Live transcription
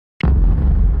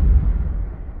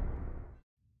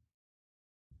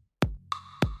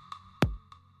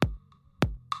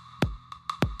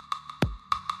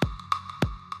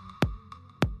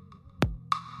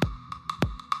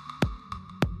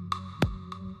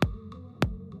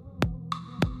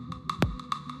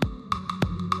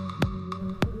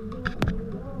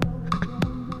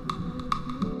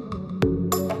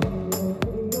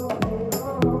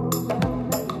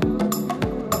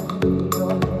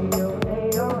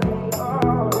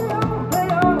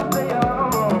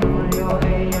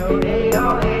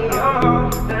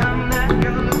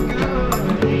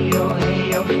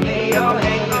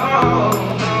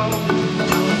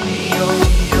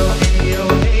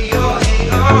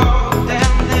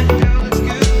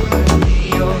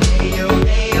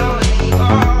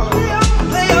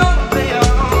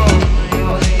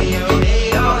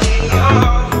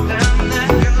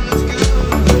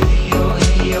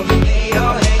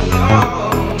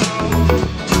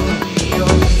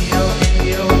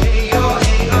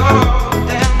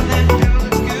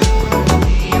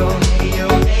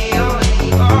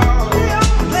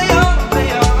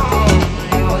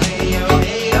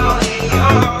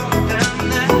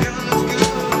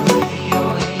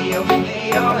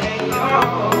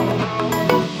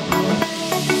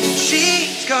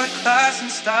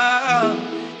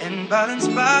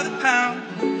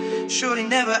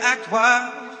never act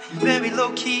wild, very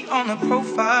low-key on the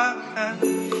profile.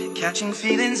 Catching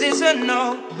feelings is a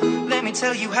no, let me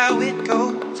tell you how it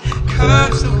goes.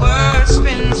 Curves the word,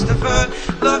 spins the verb,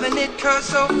 loving it cause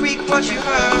so freak what you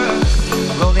heard.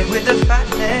 Rolling with the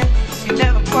fatness, you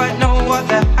never quite know what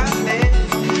that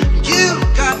happens. You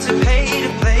got to pay to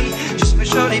play, just for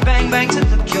sure they bang bang to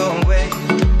look your way.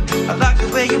 I like the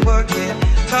way you work it,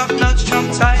 top nuts,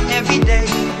 trump tight every day.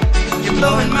 You're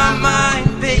blowing my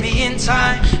mind, baby, in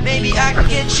time. Maybe I can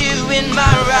get you in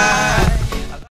my ride.